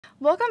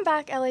Welcome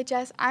back,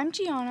 LHS. I'm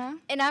Gianna.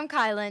 And I'm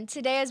Kylan.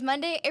 Today is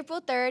Monday,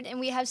 April 3rd, and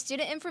we have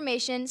student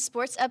information,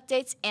 sports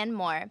updates, and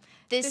more.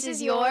 This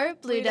is your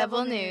Blue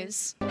Devil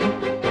News.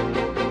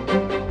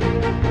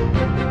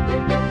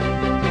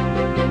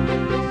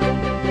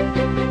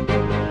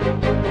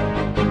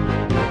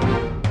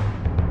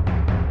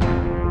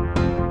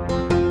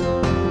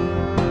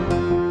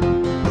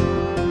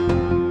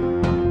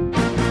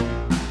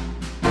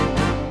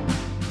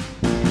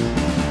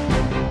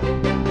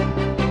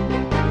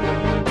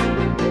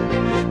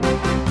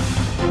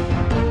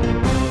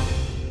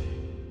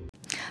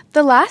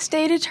 The last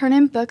day to turn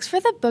in books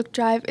for the book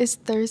drive is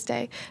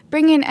Thursday.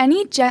 Bring in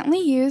any gently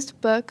used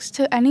books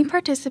to any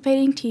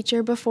participating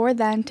teacher before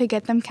then to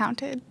get them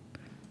counted.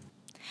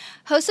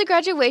 HOSA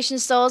graduation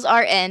stoles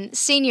are in.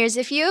 Seniors,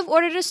 if you have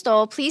ordered a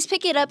stole, please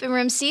pick it up in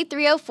room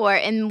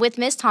C304 and with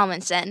Ms.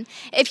 Tomlinson.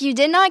 If you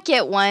did not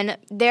get one,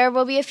 there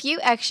will be a few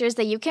extras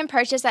that you can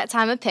purchase at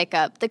time of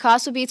pickup. The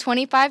cost will be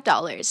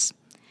 $25.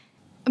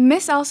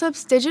 Miss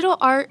Alsop's Digital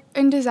Art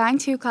and Design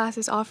 2 class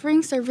is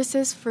offering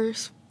services for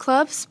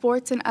clubs,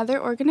 sports, and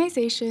other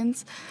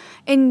organizations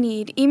in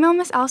need. Email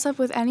Miss Alsop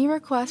with any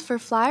requests for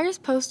flyers,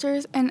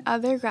 posters, and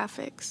other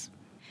graphics.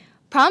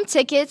 Prom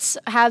tickets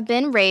have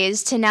been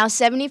raised to now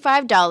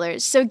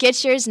 $75, so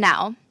get yours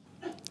now.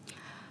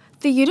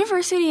 The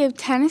University of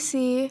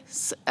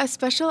Tennessee's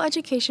special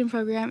education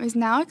program is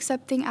now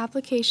accepting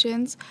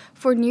applications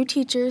for new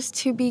teachers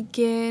to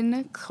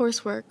begin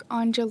coursework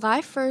on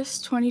July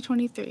 1st,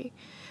 2023.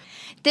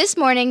 This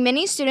morning,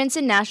 many students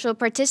in Nashville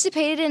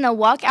participated in a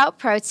walkout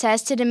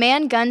protest to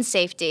demand gun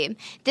safety.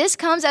 This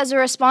comes as a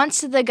response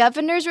to the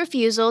governor's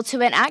refusal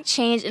to enact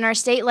change in our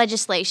state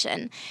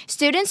legislation.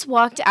 Students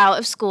walked out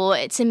of school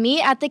to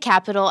meet at the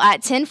Capitol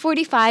at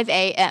 10:45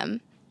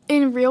 a.m.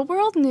 In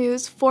real-world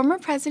news, former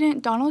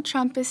President Donald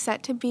Trump is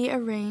set to be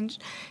arraigned,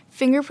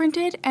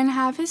 fingerprinted, and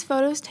have his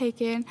photos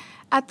taken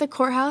at the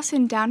courthouse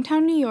in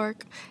downtown New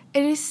York.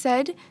 It is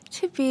said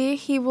to be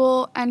he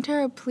will enter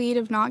a plea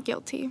of not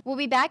guilty. We'll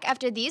be back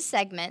after these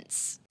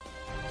segments.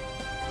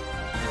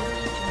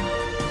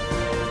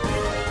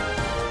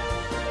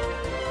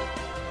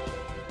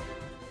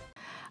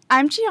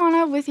 I'm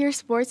Gianna with your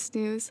sports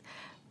news.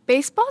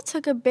 Baseball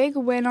took a big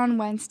win on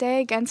Wednesday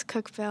against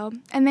Cookeville,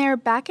 and they are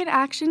back in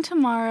action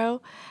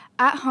tomorrow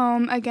at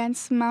home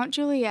against Mount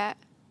Juliet.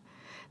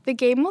 The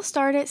game will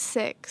start at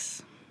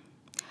 6.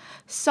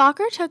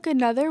 Soccer took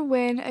another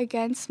win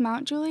against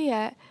Mount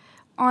Juliet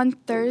on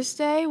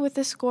Thursday with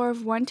a score of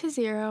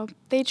 1-0.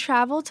 They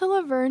travel to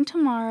Laverne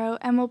tomorrow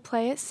and will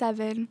play at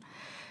 7.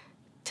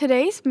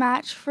 Today's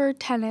match for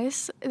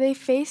tennis, they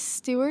face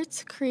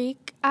Stewart's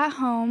Creek at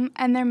home,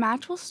 and their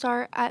match will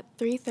start at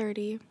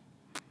 3:30.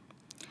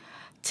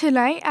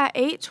 Tonight at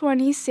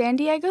 8:20, San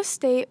Diego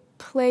State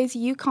plays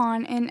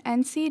UConn in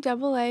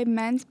NCAA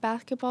Men's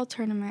Basketball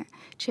Tournament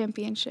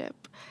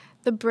Championship.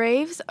 The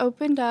Braves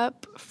opened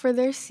up for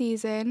their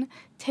season,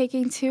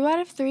 taking 2 out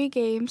of 3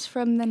 games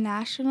from the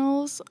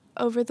Nationals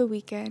over the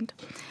weekend.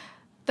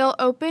 They'll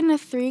open a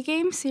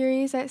 3-game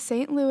series at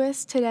St.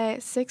 Louis today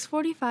at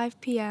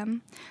 6:45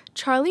 p.m.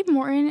 Charlie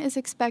Morton is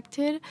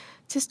expected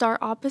to start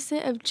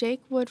opposite of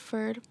Jake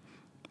Woodford.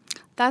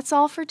 That's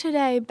all for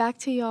today. Back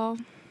to y'all.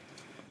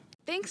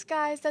 Thanks,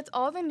 guys. That's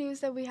all the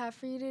news that we have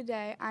for you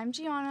today. I'm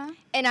Gianna.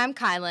 And I'm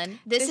Kylan.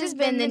 This has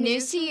been the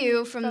News to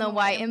You from the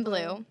White and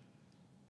Blue.